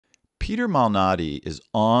Peter Malnati is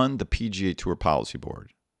on the PGA Tour Policy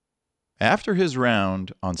Board. After his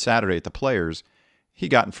round on Saturday at the Players, he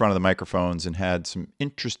got in front of the microphones and had some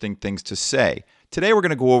interesting things to say. Today we're going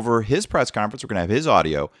to go over his press conference. We're going to have his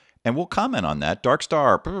audio, and we'll comment on that. Dark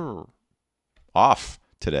Star off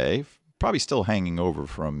today, probably still hanging over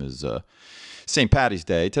from his St. Paddy's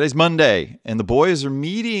Day. Today's Monday, and the boys are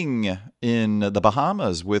meeting in the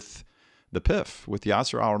Bahamas with the PIF, with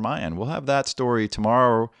Yasser Al-Rumayyan. We'll have that story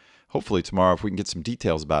tomorrow, hopefully tomorrow, if we can get some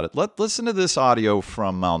details about it. Listen to this audio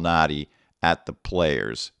from Malnati at the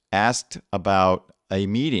Players, asked about a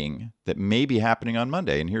meeting that may be happening on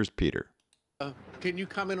Monday, and here's Peter. Can you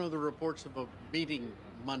comment on the reports of a meeting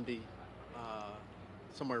Monday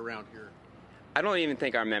somewhere around here? I don't even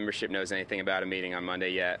think our membership knows anything about a meeting on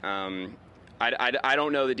Monday yet. I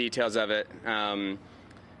don't know the details of it.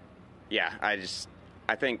 Yeah,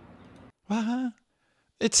 I think. What?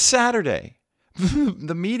 It's Saturday.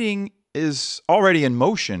 The meeting is already in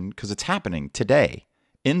motion because it's happening today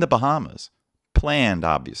in the Bahamas. Planned,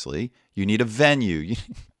 obviously. You need a venue.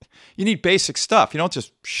 You need basic stuff. You don't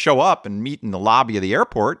just show up and meet in the lobby of the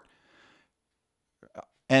airport.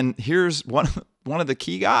 And here's one of the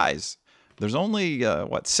key guys. There's only,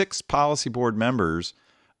 6 policy board members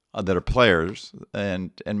that are players,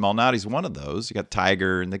 and Malnati's one of those. You got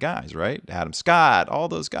Tiger and the guys, right? Adam Scott, all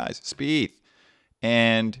those guys, Spieth.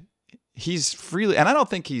 And he's freely, and I don't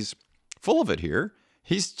think he's full of it here.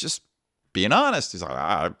 He's just being honest. He's like,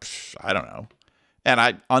 I don't know.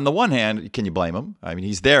 And on the one hand, can you blame him? I mean,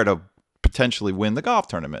 he's there to potentially win the golf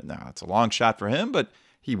tournament. Now, it's a long shot for him, but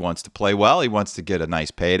he wants to play well. He wants to get a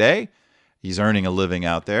nice payday. He's earning a living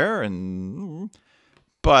out there.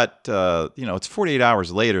 But it's 48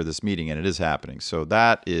 hours later, this meeting, and it is happening. So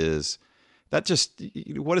what does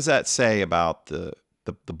that say about the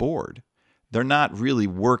board? They're not really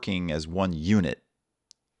working as one unit.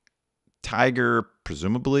 Tiger,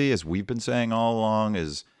 presumably, as we've been saying all along,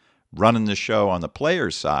 is running the show on the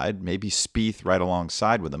players' side, maybe Spieth right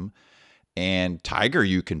alongside with him. And Tiger,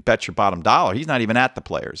 you can bet your bottom dollar, he's not even at the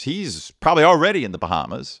Players. He's probably already in the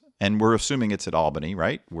Bahamas, and we're assuming it's at Albany,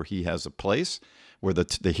 right, where he has a place where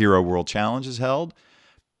the Hero World Challenge is held.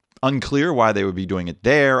 Unclear why they would be doing it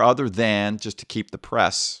there other than just to keep the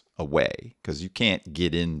press away, because you can't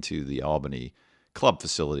get into the Albany club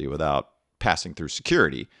facility without passing through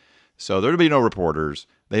security. So there'll be no reporters.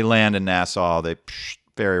 They land in Nassau. They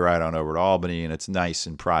ferry right on over to Albany, and it's nice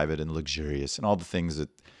and private and luxurious and all the things that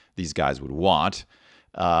these guys would want.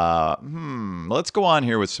 Let's go on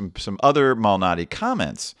here with some other Malnati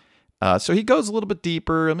comments. So he goes a little bit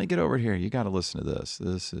deeper. Let me get over here. You got to listen to this.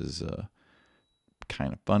 This is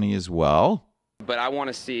kind of funny as well. But I want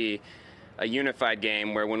to see a unified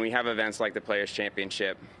game where when we have events like the Players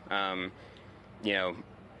Championship, that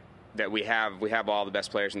we have all the best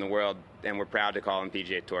players in the world, and we're proud to call them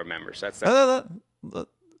PGA Tour members. That's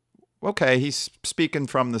okay. He's speaking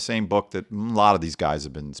from the same book that a lot of these guys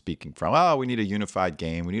have been speaking from. Oh, we need a unified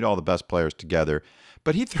game. We need all the best players together.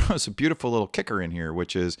 But he throws a beautiful little kicker in here,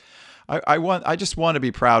 which is, I just want to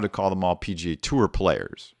be proud to call them all PGA Tour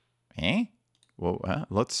players. Well,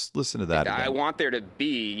 let's listen to that again. I want there to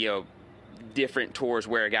be, different tours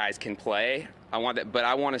where guys can play. I want that, but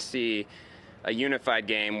I want to see a unified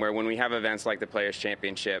game where when we have events like the Players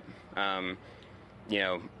Championship, that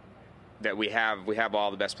we have all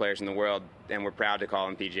the best players in the world, and we're proud to call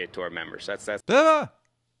them PGA Tour members. That's.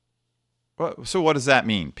 So what does that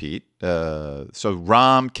mean, Pete? So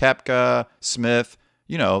Rahm, Koepka, Smith,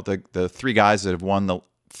 the 3 guys that have won the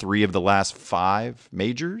 3 of the last 5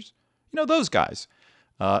 majors, those guys,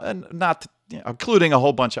 and not including a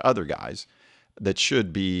whole bunch of other guys that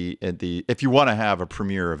should be if you want to have a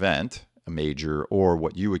premier event, a major, or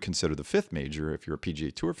what you would consider the 5th major if you're a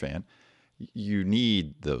PGA Tour fan, you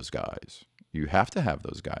need those guys. You have to have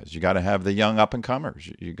those guys. You got to have the young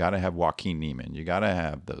up-and-comers. You got to have Joaquin Niemann. You got to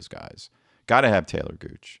have those guys. Got to have Taylor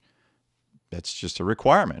Gooch. That's just a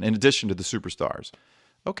requirement, in addition to the superstars.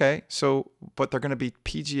 Okay, but they're going to be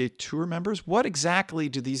PGA Tour members? What exactly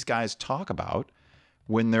do these guys talk about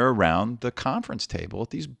when they're around the conference table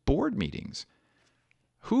at these board meetings?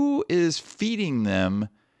 Who is feeding them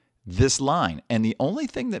this line? And the only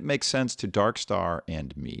thing that makes sense to Dark Star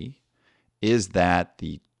and me is that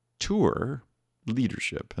the tour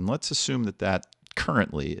leadership, and let's assume that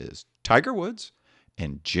currently is Tiger Woods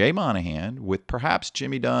and Jay Monahan, with perhaps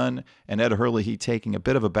Jimmy Dunn and Ed Hurley taking a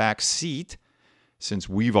bit of a back seat, since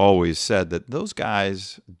we've always said that those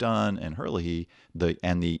guys, Dunn and Hurley,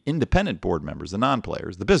 and the independent board members, the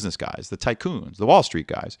non-players, the business guys, the tycoons, the Wall Street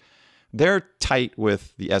guys, they're tight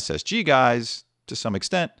with the SSG guys to some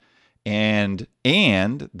extent, And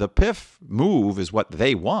the PIF move is what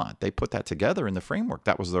they want. They put that together in the framework.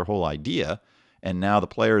 That was their whole idea. And now the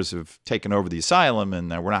players have taken over the asylum, and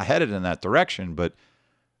we're not headed in that direction. But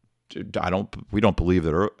we don't believe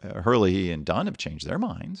that Hurley and Dunn have changed their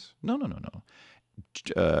minds. No.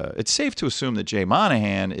 It's safe to assume that Jay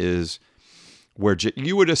Monahan is where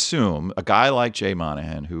you would assume a guy like Jay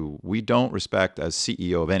Monahan, who we don't respect as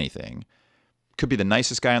CEO of anything, could be the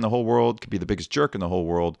nicest guy in the whole world, could be the biggest jerk in the whole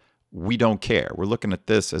world. We don't care. We're looking at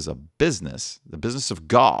this as a business, the business of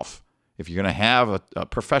golf. If you're going to have a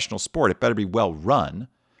professional sport, it better be well run,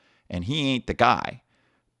 and he ain't the guy.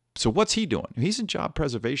 So what's he doing? He's in job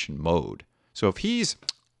preservation mode. So if he's,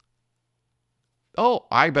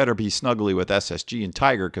 I better be snuggly with SSG and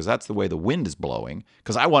Tiger because that's the way the wind is blowing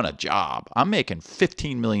because I want a job. I'm making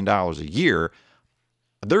 $15 million a year.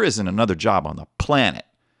 There isn't another job on the planet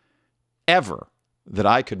ever that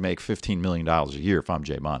I could make $15 million a year if I'm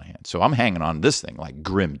Jay Monahan. So I'm hanging on this thing like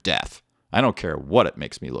grim death. I don't care what it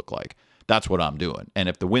makes me look like. That's what I'm doing. And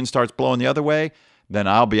if the wind starts blowing the other way, then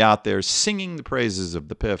I'll be out there singing the praises of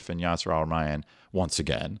the PIF and Yasser Al-Rumayyan once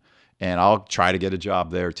again. And I'll try to get a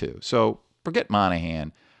job there too. So forget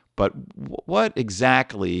Monahan. But what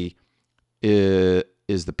exactly is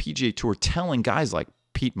the PGA Tour telling guys like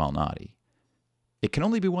Pete Malnati? It can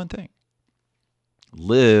only be one thing.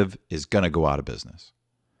 LIV is going to go out of business.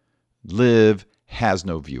 LIV has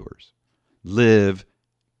no viewers. LIV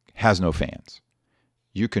has no fans.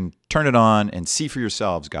 You can turn it on and see for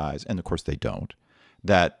yourselves, guys, and of course they don't,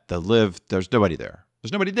 that the LIV, there's nobody there.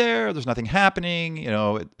 There's nobody there. There's nothing happening.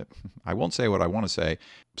 I won't say what I want to say.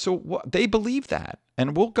 So they believe that.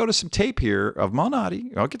 And we'll go to some tape here of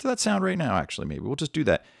Malnati. I'll get to that sound right now, actually, maybe. We'll just do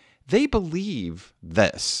that. They believe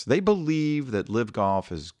this. They believe that LIV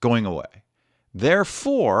Golf is going away.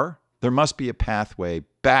 Therefore, there must be a pathway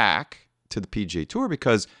back to the PGA Tour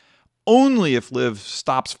because only if LIV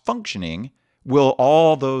stops functioning will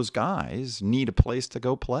all those guys need a place to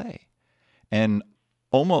go play. And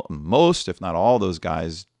most, if not all, those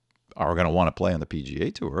guys are going to want to play on the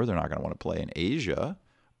PGA Tour. They're not going to want to play in Asia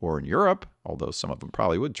or in Europe, although some of them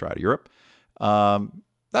probably would try to Europe.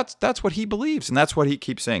 That's what he believes, and that's what he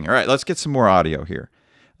keeps saying. All right, let's get some more audio here.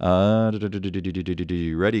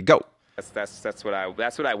 Ready, go. That's what I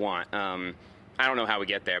want. I don't know how we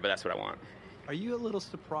get there, but that's what I want. Are you a little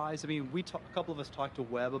surprised? I mean, a couple of us talked to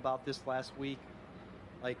Webb about this last week.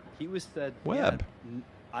 Like he said, Webb. Yeah,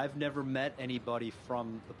 I've never met anybody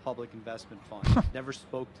from the Public Investment Fund. Never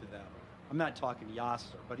spoke to them. I'm not talking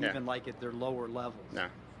Yasser, but even like at their lower levels. No.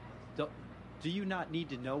 Do you not need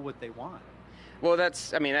to know what they want? Well,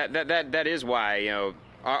 that is why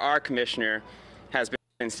our commissioner has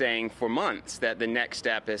been saying for months that the next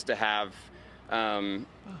step is to have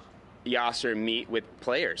Yasser meet with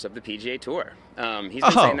players of the PGA Tour. He's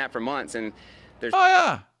been saying that for months, and there's.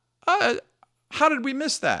 Oh yeah, how did we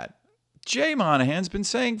miss that? Jay Monahan's been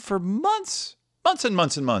saying for months and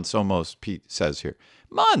months, almost. Pete says here,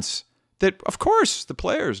 months that of course the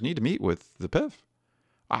players need to meet with the PIF.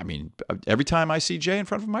 I mean, every time I see Jay in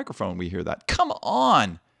front of a microphone, we hear that. Come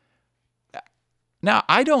on. Now,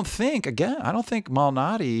 I don't think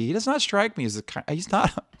Malnati, he does not strike me as he's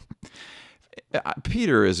not.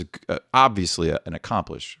 Peter is obviously an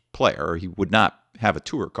accomplished player. He would not have a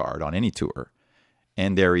tour card on any tour.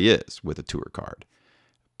 And there he is with a tour card.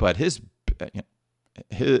 But his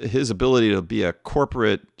ability to be a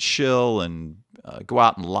corporate shill and go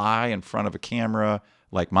out and lie in front of a camera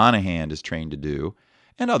like Monahan is trained to do,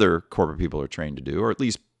 and other corporate people are trained to do, or at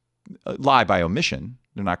least lie by omission.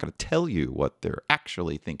 They're not going to tell you what they're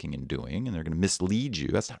actually thinking and doing, and they're going to mislead you.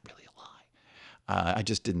 That's not really a lie. I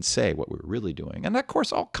just didn't say what we were really doing. And, of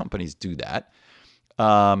course, all companies do that.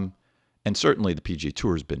 And certainly the PGA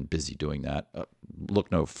Tour has been busy doing that.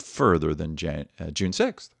 Look no further than June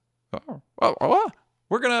 6th.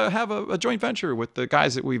 We're going to have a joint venture with the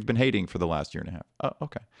guys that we've been hating for the last year and a half.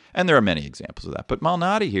 Okay. And there are many examples of that. But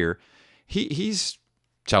Malnati here, he's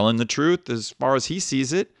telling the truth as far as he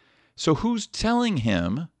sees it. So who's telling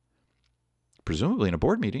him, presumably in a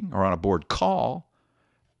board meeting or on a board call,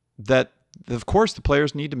 that, of course, the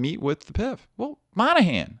players need to meet with the PIF? Well,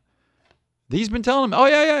 Monahan. He's been telling him,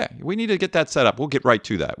 yeah, we need to get that set up. We'll get right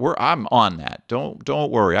to that. I'm on that.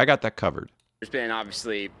 Don't worry. I got that covered. There's been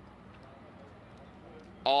obviously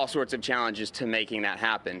all sorts of challenges to making that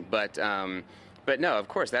happen, but no, of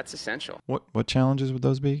course, that's essential. What challenges would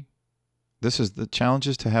those be? This is the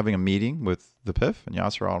challenges to having a meeting with the PIF and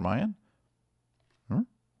Yasser Al-Rumayyan?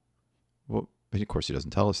 Well, of course, he doesn't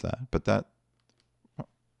tell us that, but that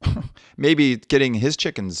maybe getting his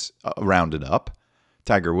chickens rounded up.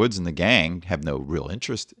 Tiger Woods and the gang have no real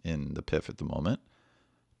interest in the PIF at the moment.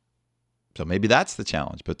 So maybe that's the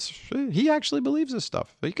challenge. But he actually believes this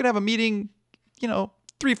stuff. He could have a meeting,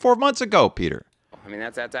 3-4 months ago, Peter. I mean,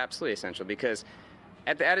 that's absolutely essential because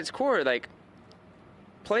at its core, like,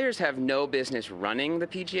 players have no business running the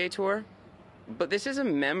PGA Tour, but this is a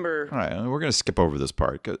member. All right, we're going to skip over this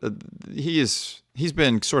part. He's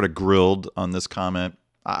been sort of grilled on this comment,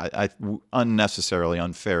 unnecessarily,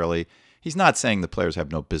 unfairly. He's not saying the players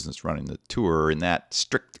have no business running the tour in that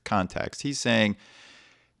strict context. He's saying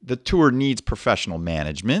the tour needs professional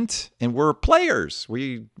management, and we're players.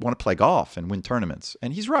 We want to play golf and win tournaments.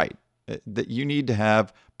 And he's right, that you need to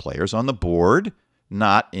have players on the board,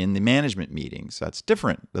 not in the management meetings. That's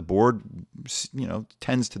different. The board,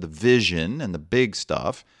 tends to the vision and the big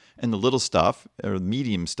stuff, and the little stuff, or the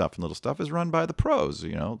medium stuff and little stuff, is run by the pros,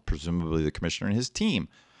 presumably the commissioner and his team.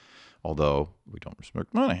 Although we don't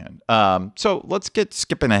respect Monahan. So let's get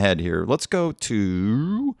skipping ahead here. Let's go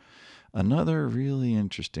to another really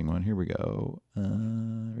interesting one. Here we go.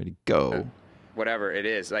 Ready, go. Whatever it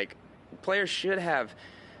is, like, players should have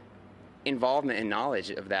involvement and knowledge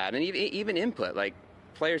of that, and even input. Like,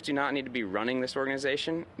 players do not need to be running this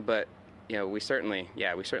organization, but we certainly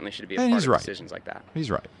should be a part of decisions like that. He's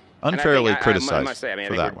right. Unfairly criticized I must say,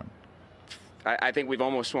 for that one. I think we've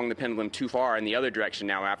almost swung the pendulum too far in the other direction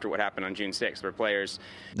now after what happened on June 6th, where players.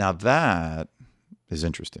 Now that is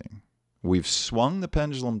interesting. We've swung the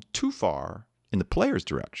pendulum too far in the players'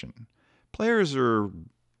 direction. Players are.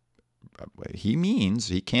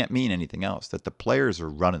 He can't mean anything else, that the players are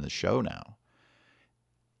running the show now.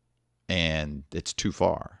 And it's too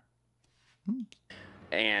far.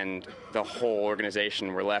 And the whole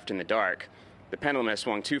organization were left in the dark. The pendulum has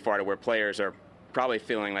swung too far to where players are probably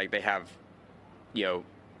feeling like they have,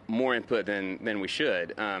 more input than we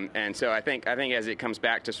should. And so I think as it comes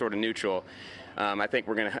back to sort of neutral, I think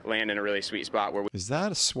we're going to land in a really sweet spot where. Is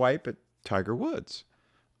that a swipe at Tiger Woods?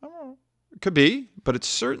 I don't know. It could be, but it's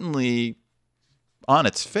certainly on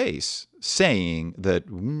its face saying that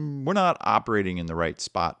we're not operating in the right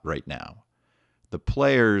spot right now. The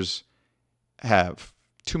players have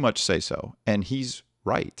too much say-so, and he's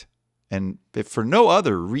right. And if for no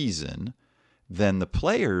other reason than the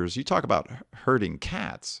players, you talk about herding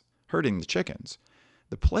cats, herding the chickens.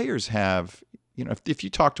 The players have, if you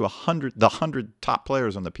talk to the 100 top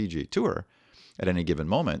players on the PGA Tour at any given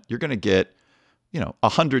moment, you're going to get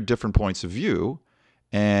 100 different points of view,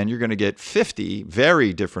 and you're going to get 50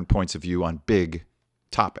 very different points of view on big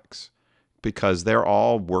topics because they're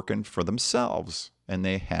all working for themselves and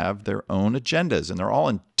they have their own agendas and they're all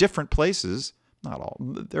in different places. Not all.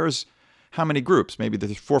 There's how many groups? Maybe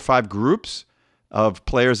there's 4 or 5 groups of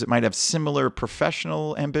players that might have similar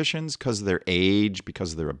professional ambitions because of their age,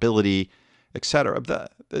 because of their ability, etc.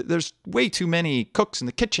 There's way too many cooks in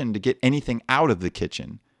the kitchen to get anything out of the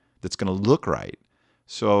kitchen that's going to look right.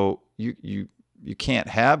 So you can't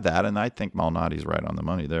have that, and I think Malnati's right on the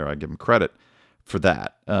money there. I give him credit for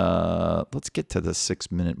that. Let's get to the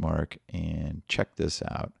 6-minute mark and check this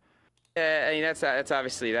out. I mean, that's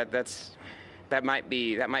obviously that might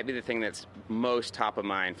be the thing that's most top of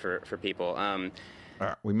mind for people. All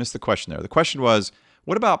right, we missed the question there. The question was,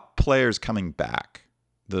 what about players coming back,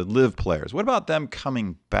 the live players? What about them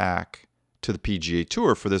coming back to the PGA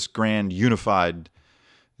Tour for this grand unified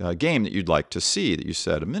game that you'd like to see, that you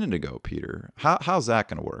said a minute ago, Peter? How's that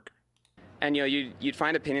going to work? And you'd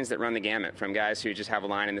find opinions that run the gamut, from guys who just have a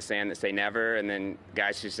line in the sand that say never, and then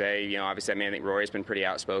guys who say, obviously, I think Rory's been pretty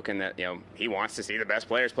outspoken that he wants to see the best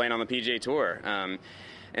players playing on the PGA Tour.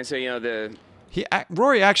 And so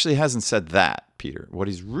Rory actually hasn't said that, Peter. What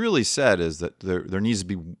he's really said is that there needs to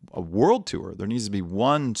be a world tour. There needs to be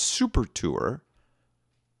one super tour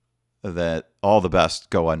that all the best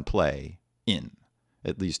go and play in,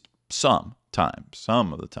 at least some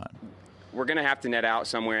of the time. We're going to have to net out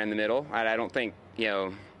somewhere in the middle. I don't think,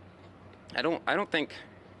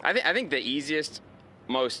 I think the easiest,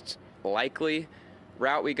 most likely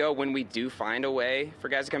route we go when we do find a way for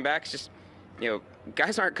guys to come back is just,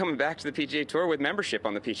 guys aren't coming back to the PGA Tour with membership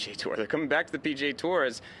on the PGA Tour. They're coming back to the PGA Tour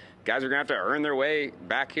as guys are going to have to earn their way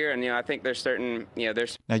back here. And, I think there's certain,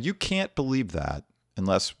 there's. Now, you can't believe that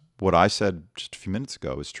unless what I said just a few minutes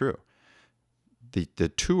ago is true. The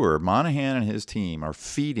tour, Monahan and his team are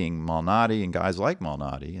feeding Malnati and guys like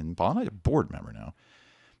Malnati, and Malnati's a board member now.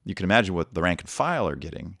 You can imagine what the rank and file are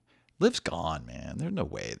getting. Liv's gone, man. There's no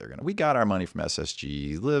way they're going to. We got our money from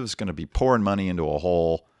SSG. Liv's going to be pouring money into a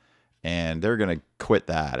hole, and they're going to quit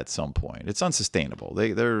that at some point. It's unsustainable.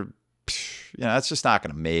 They're that's just not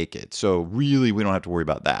going to make it. So really, we don't have to worry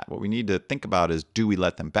about that. What we need to think about is, do we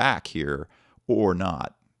let them back here or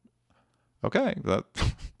not? Okay.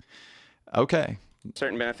 Okay.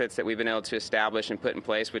 certain benefits that we've been able to establish and put in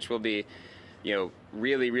place, which will be,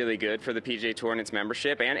 really, really good for the PGA Tour and its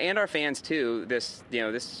membership and our fans too. This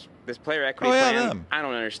player equity plan, them. I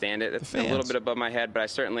don't understand it. It's a little bit above my head, but I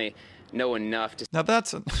certainly know enough to. Now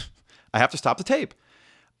I have to stop the tape.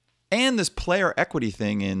 And this player equity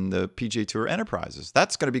thing in the PGA Tour Enterprises,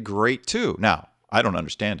 that's going to be great too. Now, I don't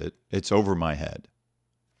understand it. It's over my head.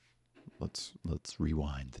 Let's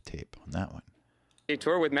rewind the tape on that one. PGA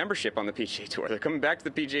Tour with membership on the PGA Tour. They're coming back to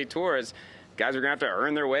the PGA Tour as guys are going to have to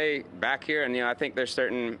earn their way back here. And, I think there's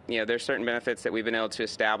certain benefits that we've been able to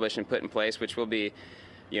establish and put in place, which will be,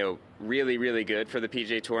 really, really good for the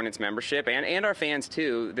PGA Tour and its membership and our fans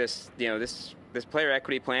too. This player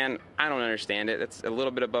equity plan, I don't understand it. It's a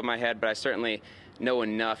little bit above my head, but I certainly know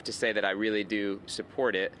enough to say that I really do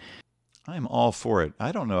support it. I'm all for it.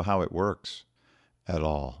 I don't know how it works at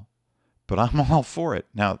all, but I'm all for it.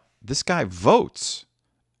 Now, this guy votes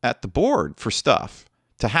at the board for stuff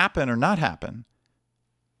to happen or not happen.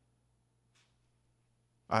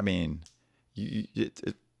 I mean,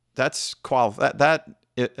 that's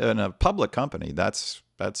in a public company. That's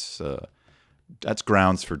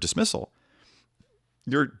grounds for dismissal.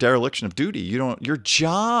 Your dereliction of duty. Your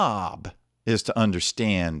job is to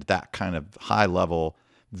understand that kind of high level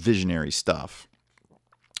visionary stuff,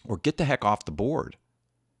 or get the heck off the board.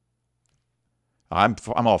 I'm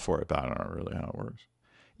all for it, but I don't know really how it works.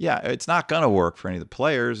 Yeah, it's not going to work for any of the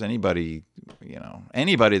players. Anybody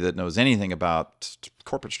that knows anything about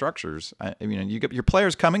corporate structures. You get your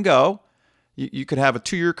players come and go. You could have a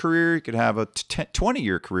 2-year career. You could have a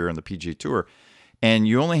 20-year career on the PGA Tour, and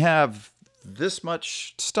you only have this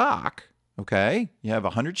much stock. Okay, you have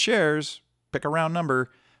 100 shares. Pick a round number.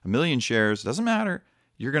 1 million shares. Doesn't matter.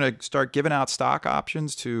 You're going to start giving out stock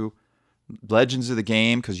options to legends of the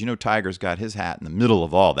game because Tiger's got his hat in the middle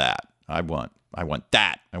of all that. I want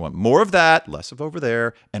that. I want more of that, less of over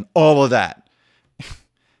there, and all of that.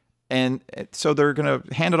 And so they're going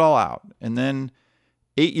to hand it all out. And then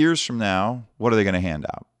 8 years from now, what are they going to hand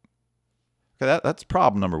out? Okay, that's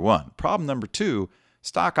problem number one. Problem number two,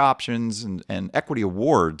 stock options and equity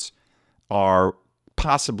awards are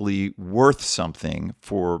possibly worth something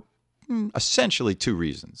for essentially 2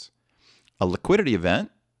 reasons. A liquidity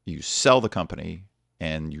event, you sell the company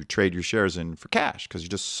and you trade your shares in for cash because you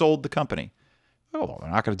just sold the company. Oh, well,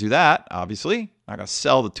 they're not going to do that, obviously. Not going to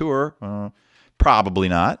sell the tour. Probably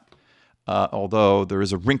not. Although there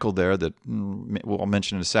is a wrinkle there that I'll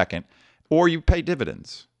mention in a second. Or you pay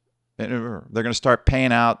dividends. They're going to start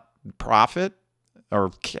paying out profit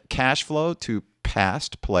or cash flow to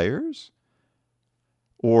past players.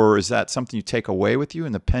 Or is that something you take away with you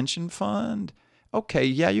in the pension fund? Okay,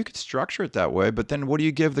 yeah, you could structure it that way, but then what do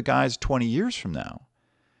you give the guys 20 years from now?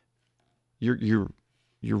 You're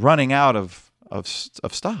running out of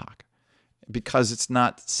stock because it's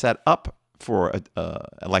not set up for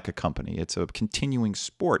like a company. It's a continuing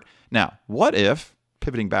sport. Now, what if,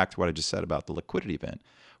 pivoting back to what I just said about the liquidity event,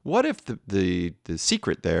 what if the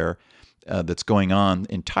secret there that's going on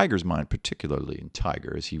in Tiger's mind, particularly in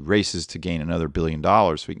Tiger, as he races to gain another $1 billion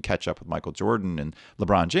so he can catch up with Michael Jordan and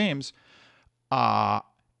LeBron James,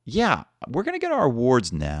 yeah, we're going to get our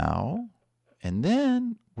awards now, and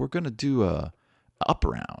then we're going to do a up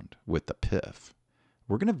round with the PIF.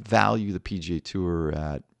 We're going to value the PGA Tour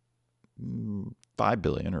at $5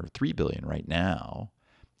 billion or $3 billion right now.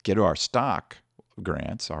 Get our stock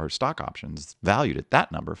grants, our stock options valued at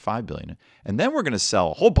that number, $5 billion, and then we're going to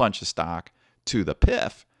sell a whole bunch of stock to the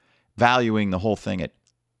PIF, valuing the whole thing at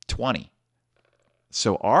 20.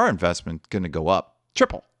 So our investment going to go up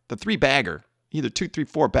triple, the 3-bagger, either 2, 3,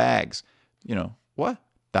 4 bags. What?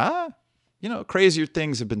 Crazier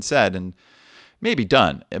things have been said and maybe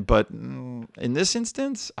done, but in this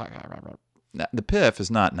instance, the PIF is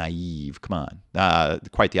not naive. Come on,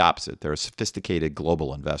 quite the opposite. They're a sophisticated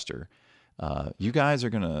global investor. You guys are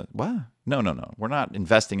gonna what? No. We're not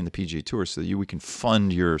investing in the PGA Tour so that we can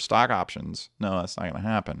fund your stock options. No, that's not gonna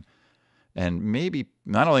happen. And maybe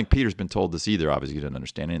I don't think Peter's been told this either. Obviously, he didn't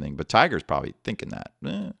understand anything. But Tiger's probably thinking that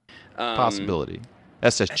possibility.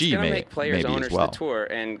 SSG may make players maybe owners as well. of the tour,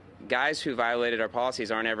 and guys who violated our policies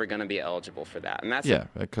aren't ever going to be eligible for that. And that's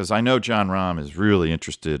because I know John Rahm is really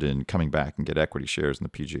interested in coming back and get equity shares in the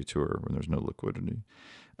PGA Tour when there's no liquidity,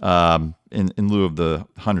 in lieu of the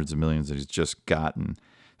hundreds of millions that he's just gotten.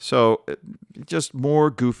 So just more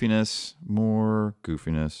goofiness. All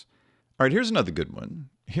right, here's another good one.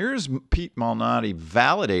 Here's Pete Malnati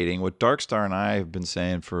validating what Darkstar and I have been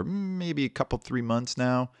saying for maybe a couple, 3 months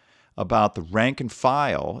now about the rank and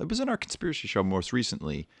file. It was in our conspiracy show most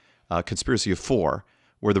recently, Conspiracy of 4,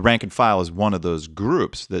 where the rank and file is one of those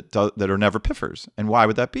groups that are never piffers. And why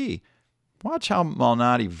would that be? Watch how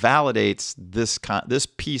Malnati validates this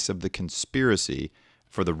piece of the conspiracy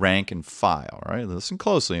for the rank and file. All right, listen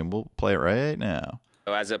closely, and we'll play it right now.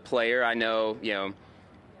 As a player, I know,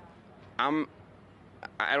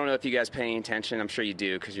 I don't know if you guys pay any attention. I'm sure you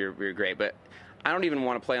do because you're great, but I don't even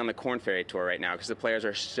want to play on the Corn Ferry Tour right now because the players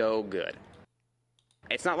are so good.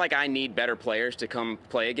 It's not like I need better players to come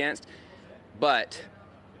play against, but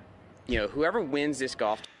whoever wins this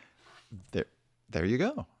golf. There you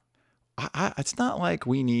go. It's not like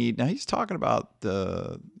we need. Now he's talking about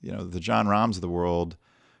the John Rahms of the world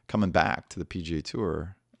coming back to the PGA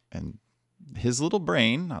Tour, and his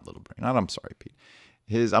I'm sorry, Pete.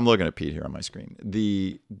 I'm looking at Pete here on my screen.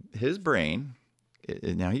 His brain.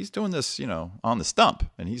 Now he's doing this, on the stump,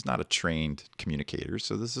 and he's not a trained communicator,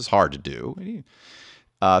 so this is hard to do.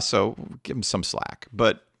 So give him some slack.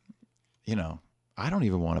 But I don't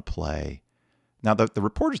even want to play. Now, the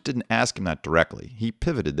reporters didn't ask him that directly. He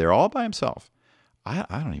pivoted there all by himself. I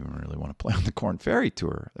don't even really want to play on the Corn Ferry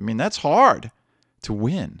Tour. I mean, that's hard to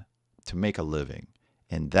win, to make a living.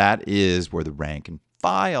 And that is where the rank and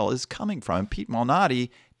file is coming from. And Pete Malnati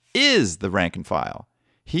is the rank and file.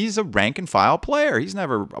 He's a rank and file player. He's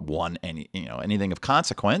never won anything of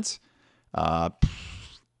consequence.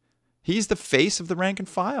 He's the face of the rank and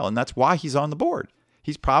file, and that's why he's on the board.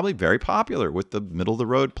 He's probably very popular with the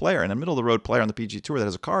middle-of-the-road player. And a middle-of-the-road player on the PGA Tour that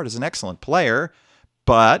has a card is an excellent player,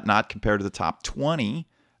 but not compared to the top 20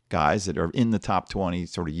 guys that are in the top 20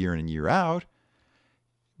 sort of year in and year out.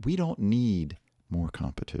 We don't need more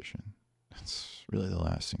competition. That's really the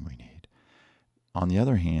last thing we need. On the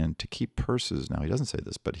other hand, to keep purses, now he doesn't say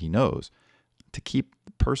this, but he knows, to keep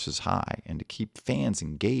purses high and to keep fans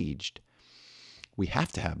engaged, we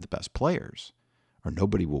have to have the best players or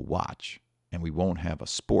nobody will watch. And we won't have a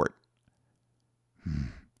sport.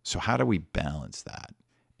 So how do we balance that?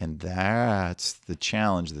 And that's the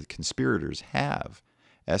challenge that conspirators have.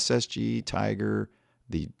 SSG, Tiger,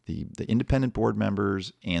 the independent board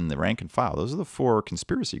members, and the rank and file. Those are the 4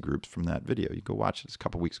 conspiracy groups from that video. You go watch this a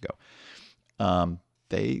couple weeks ago.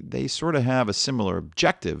 They sort of have a similar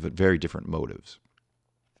objective, but very different motives.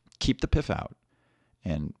 Keep the PIF out.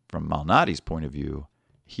 And from Malnati's point of view,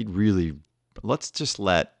 let's just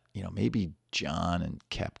let, maybe John and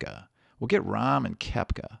Koepka. We'll get Rahm and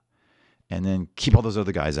Koepka and then keep all those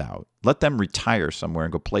other guys out. Let them retire somewhere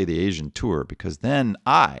and go play the Asian Tour, because then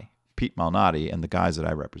I, Pete Malnati, and the guys that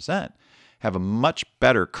I represent have a much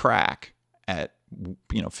better crack at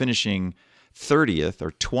finishing 30th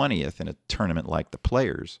or 20th in a tournament like the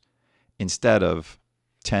Players instead of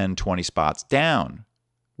 10, 20 spots down,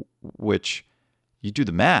 which you do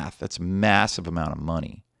the math, that's a massive amount of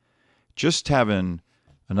money. Just having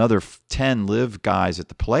another 10 live guys at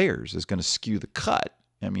the Players is going to skew the cut.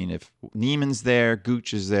 I mean, if Neiman's there,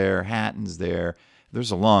 Gooch is there, Hatton's there,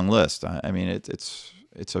 there's a long list. I mean, it's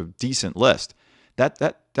a decent list.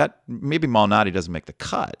 That maybe Malnati doesn't make the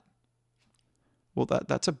cut. Well,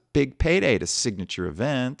 that's a big payday to signature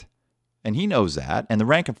event, and he knows that. And the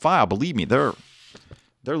rank and file, believe me, they're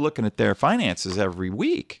looking at their finances every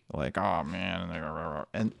week, like, oh man,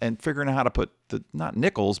 and figuring out how to put not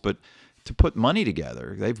nickels, but to put money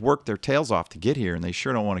together. They've worked their tails off to get here, and they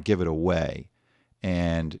sure don't want to give it away.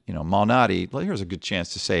 And, Malnati, well, here's a good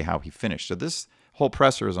chance to say how he finished. So this whole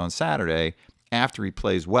presser is on Saturday after he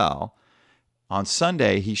plays well. On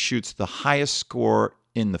Sunday, he shoots the highest score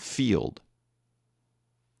in the field.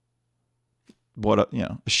 What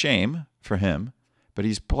a shame for him. But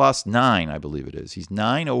he's +9, I believe it is. He's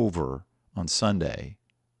 9 over on Sunday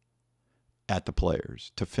at the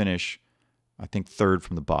Players to finish, I think, 3rd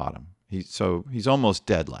from the bottom. So he's almost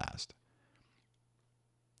dead last.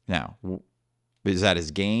 Now, is that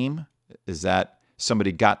his game? Is that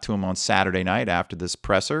somebody got to him on Saturday night after this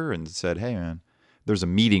presser and said, hey, man, there's a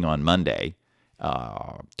meeting on Monday.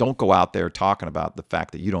 Don't go out there talking about the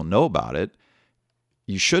fact that you don't know about it.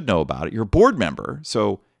 You should know about it. You're a board member,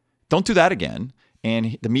 so don't do that again.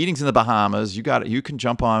 And the meeting's in the Bahamas. You can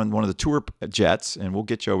jump on one of the tour jets, and we'll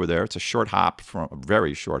get you over there. It's a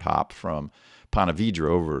very short hop from Ponte Vedra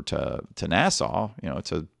over to Nassau.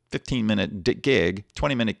 It's a 15-minute gig,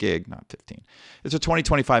 20-minute gig, not 15. It's a 20,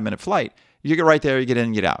 25-minute flight. You get right there, you get in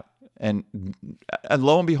and get out. And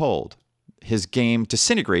lo and behold, his game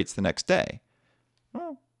disintegrates the next day.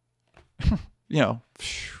 Well,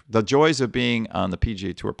 the joys of being on the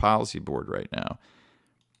PGA Tour Policy Board right now.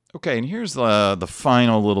 Okay, and here's the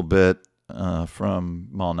final little bit from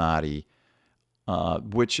Malnati,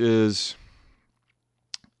 which is,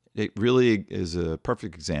 it really is a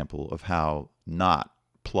perfect example of how not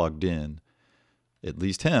plugged in, at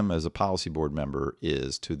least him as a policy board member,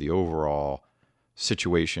 is to the overall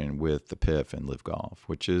situation with the PIF and Live Golf,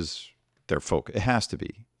 which is their focus. It has to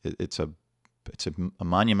be. It's a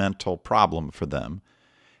monumental problem for them,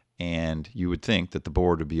 and you would think that the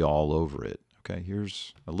board would be all over it. Okay,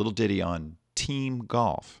 here's a little ditty on team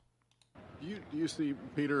golf. Do you see,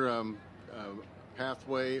 Peter,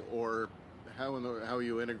 pathway or how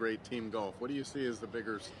you integrate team golf? What do you see as the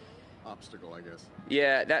bigger obstacle, I guess?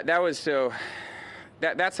 Yeah, that was so.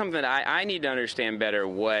 That's something that I need to understand better.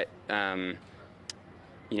 What what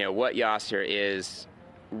Yasser is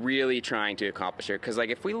really trying to accomplish here. Because like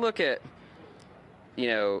if we look at,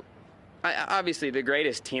 obviously the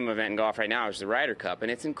greatest team event in golf right now is the Ryder Cup, and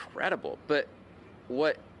it's incredible. But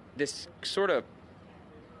what this sort of,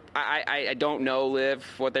 I don't know, Liv,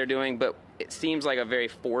 what they're doing, but it seems like a very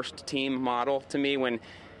forced team model to me. When at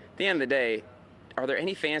the end of the day, are there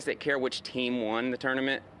any fans that care which team won the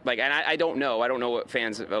tournament? Like, and I don't know. I don't know what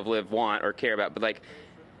fans of Liv want or care about. But like,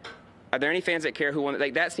 are there any fans that care who won?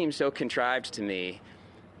 Like, that seems so contrived to me.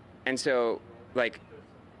 And so, like,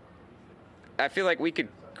 I feel like we could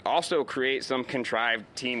also create some contrived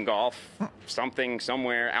team golf something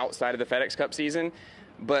somewhere outside of the FedEx Cup season.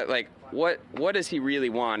 But like, what does he really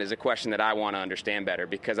want is a question that I want to understand better,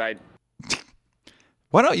 because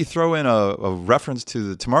Why don't you throw in a reference to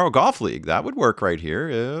the Tomorrow Golf League? That would work right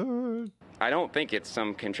here. I don't think it's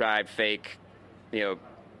some contrived fake,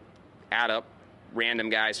 add up random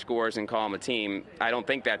guys' scores and call them a team. I don't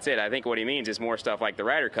think that's it. I think what he means is more stuff like the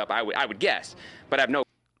Ryder Cup, I would guess. But I have no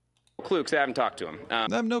clue because I haven't talked to him. I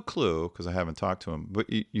have no clue because I haven't talked to him. But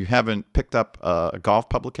you haven't picked up a golf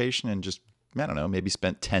publication and just, I don't know, maybe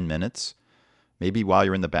spent 10 minutes, maybe while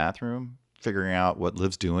you're in the bathroom, figuring out what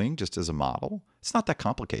Liv's doing just as a model. It's not that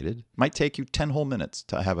complicated. It might take you 10 whole minutes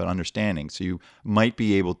to have an understanding. So you might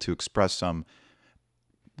be able to express some,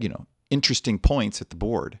 interesting points at the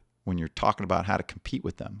board when you're talking about how to compete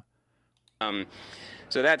with them.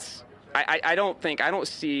 So that's, I don't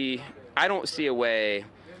see a way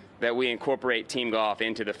that we incorporate team golf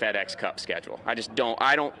into the FedEx Cup schedule.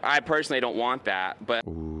 I personally don't want that, but.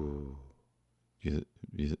 Ooh. You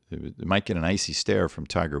might get an icy stare from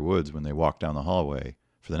Tiger Woods when they walk down the hallway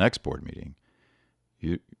for the next board meeting.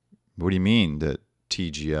 What do you mean that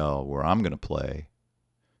TGL, where I'm going to play,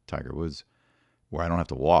 Tiger Woods, where I don't have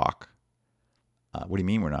to walk? What do you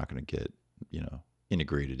mean we're not going to get,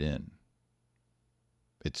 integrated in?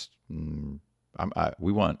 It's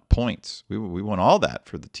we want points. We want all that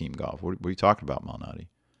for the team golf. What are you talking about, Malnati?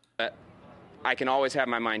 I can always have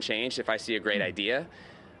my mind changed if I see a great idea.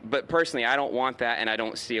 But personally, I don't want that, and I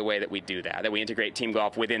don't see a way that we do that we integrate team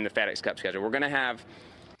golf within the FedEx Cup schedule. We're going to have...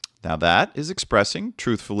 Now that is expressing,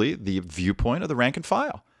 truthfully, the viewpoint of the rank and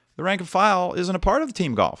file. The rank and file isn't a part of the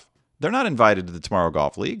team golf. They're not invited to the Tomorrow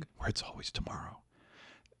Golf League, where it's always tomorrow.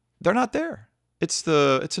 They're not there. It's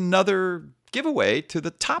another giveaway to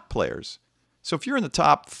the top players. So if you're in the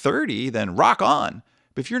top 30, then rock on.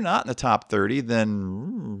 But if you're not in the top 30,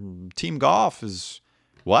 then team golf is...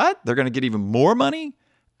 What? They're going to get even more money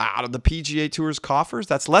out of the PGA Tour's coffers?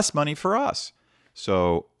 That's less money for us.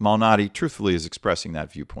 So Malnati truthfully is expressing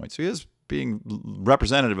that viewpoint. So he is being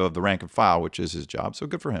representative of the rank and file, which is his job. So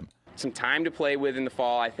good for him. Some time to play with in the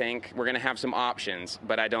fall, I think. We're going to have some options,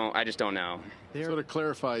 but I just don't know. So to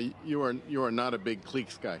clarify, you are not a big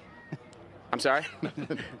cliques guy. I'm sorry?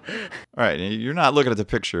 All right. You're not looking at the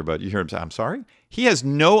picture, but you hear him say, I'm sorry? He has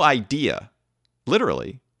no idea,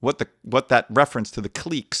 literally, what that reference to the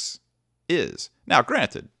cliques is. Now,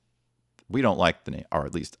 granted, we don't like the name, or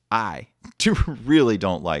at least I really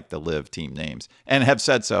don't like the Live team names and have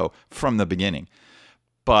said so from the beginning.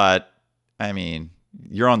 But, I mean,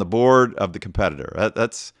 you're on the board of the competitor.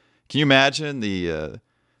 Can you imagine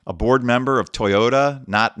a board member of Toyota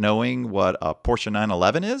not knowing what a Porsche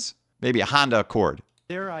 911 is? Maybe a Honda Accord.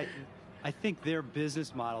 I think their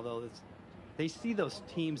business model, though, is they see those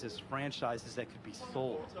teams as franchises that could be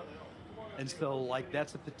sold. And so, like,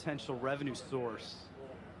 that's a potential revenue source,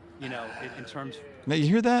 in terms... Now, you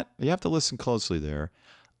hear that? You have to listen closely there.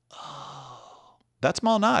 Oh, that's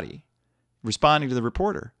Malnati responding to the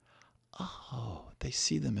reporter. Oh, they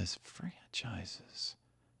see them as franchises.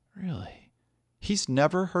 Really? He's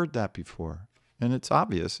never heard that before. And it's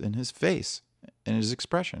obvious in his face and his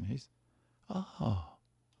expression.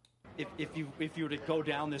 If you were to go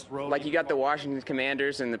down this road, like you got the Washington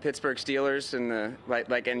Commanders and the Pittsburgh Steelers and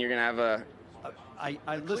and you're gonna have a.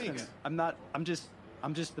 I listen. I'm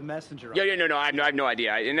just the messenger. Yeah, no. I have no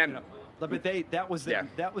idea. And then, but that was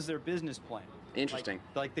their business plan. Interesting.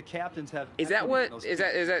 Like the captains have. Is that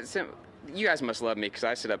you guys must love me because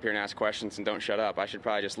I sit up here and ask questions and don't shut up. I should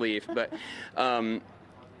probably just leave. But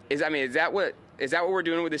is that what we're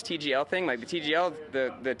doing with this TGL thing? Like the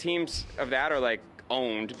TGL, the teams of that are like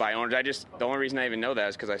owned by owners. The only reason I even know that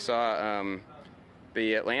is because I saw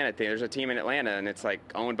the Atlanta thing. There's a team in Atlanta, and it's like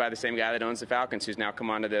owned by the same guy that owns the Falcons, who's now come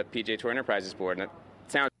onto the PGA Tour Enterprises board. And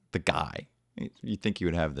it sounds The guy. You think you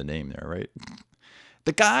would have the name there, right?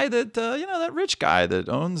 The guy that, that rich guy that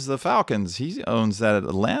owns the Falcons, he owns that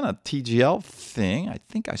Atlanta TGL thing. I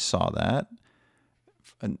think I saw that.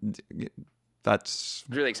 And that's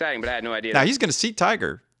really exciting, but I had no idea. Now he's going to see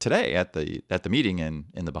Tiger today at the meeting in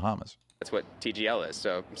the Bahamas. That's what TGL is.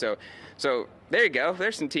 So there you go.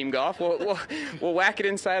 There's some team golf. We'll whack it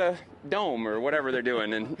inside a dome or whatever they're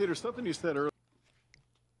doing. And Peter, something you said earlier.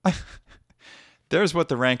 There's what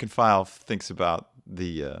the rank and file thinks about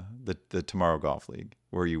the Tomorrow Golf League,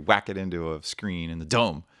 where you whack it into a screen in the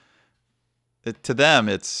dome. To them,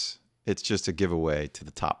 it's just a giveaway to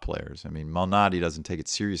the top players. I mean, Malnati doesn't take it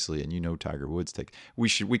seriously, and Tiger Woods take. We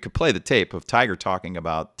could play the tape of Tiger talking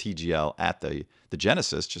about TGL at the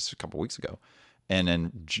Genesis just a couple weeks ago, and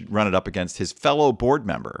then run it up against his fellow board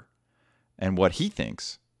member and what he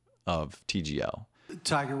thinks of TGL.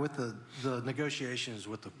 Tiger, with the negotiations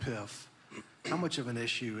with the PIF, how much of an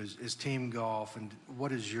issue is team golf, and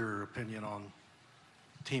what is your opinion on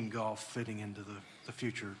team golf fitting into the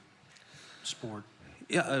future sport?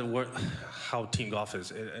 Yeah, how team golf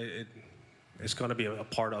is, it's going to be a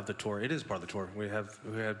part of the tour. It is part of the tour. We have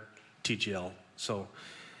TGL. So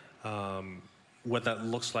what that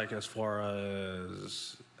looks like as far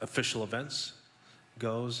as official events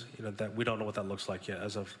goes, that we don't know what that looks like yet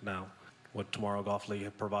as of now. What Tomorrow Golf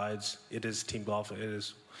League provides, it is team golf.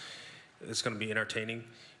 It's going to be entertaining.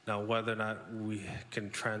 Now, whether or not we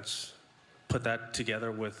can put that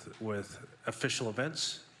together with official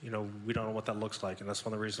events, we don't know what that looks like, and that's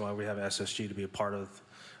one of the reasons why we have SSG to be a part of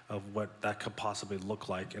what that could possibly look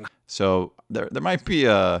like. And so there might be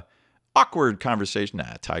a awkward conversation.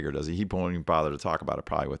 Tiger does it. He won't even bother to talk about it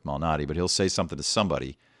probably with Malnati, but he'll say something to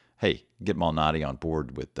somebody. Hey, get Malnati on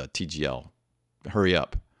board with TGL. Hurry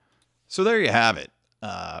up. So there you have it.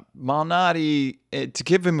 Malnati, to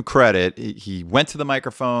give him credit, he went to the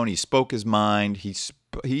microphone, he spoke his mind,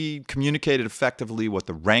 he communicated effectively what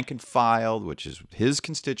the rank and file, which is his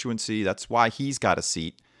constituency. That's why he's got a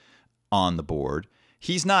seat on the board.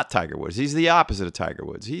 He's not Tiger Woods. He's the opposite of Tiger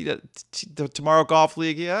Woods. The Tomorrow Golf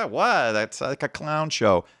League, that's like a clown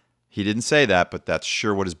show. He didn't say that, but that's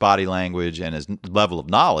sure what his body language and his level of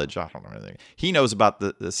knowledge. I don't know anything. He knows about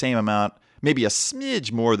the same amount, maybe a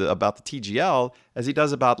smidge more about the TGL as he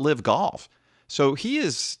does about live golf. So he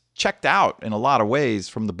is checked out in a lot of ways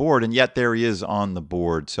from the board, and yet there he is on the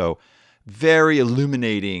board. So very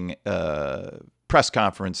illuminating press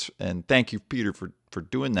conference, and thank you, Peter, for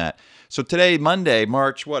doing that. So today, Monday,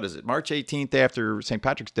 March 18th, after St.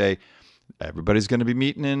 Patrick's Day, everybody's going to be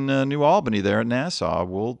meeting in New Albany there at Nassau.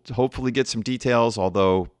 We'll hopefully get some details,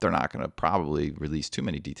 although they're not going to probably release too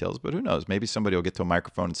many details, but who knows? Maybe somebody will get to a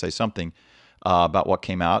microphone and say something about what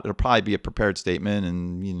came out. It'll probably be a prepared statement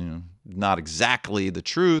and, not exactly the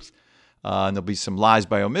truth. And there'll be some lies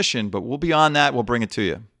by omission, but we'll be on that. We'll bring it to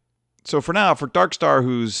you. So for now, for Darkstar,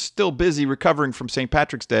 who's still busy recovering from St.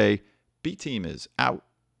 Patrick's Day, B-Team is out.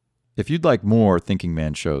 If you'd like more Thinking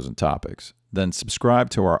Man shows and topics, then subscribe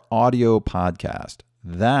to our audio podcast.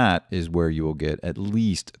 That is where you will get at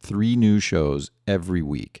least 3 new shows every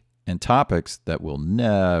week and topics that will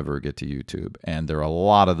never get to YouTube. And there are a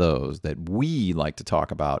lot of those that we like to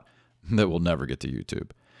talk about that will never get to YouTube.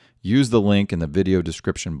 Use the link in the video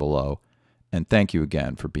description below. And thank you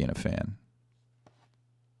again for being a fan.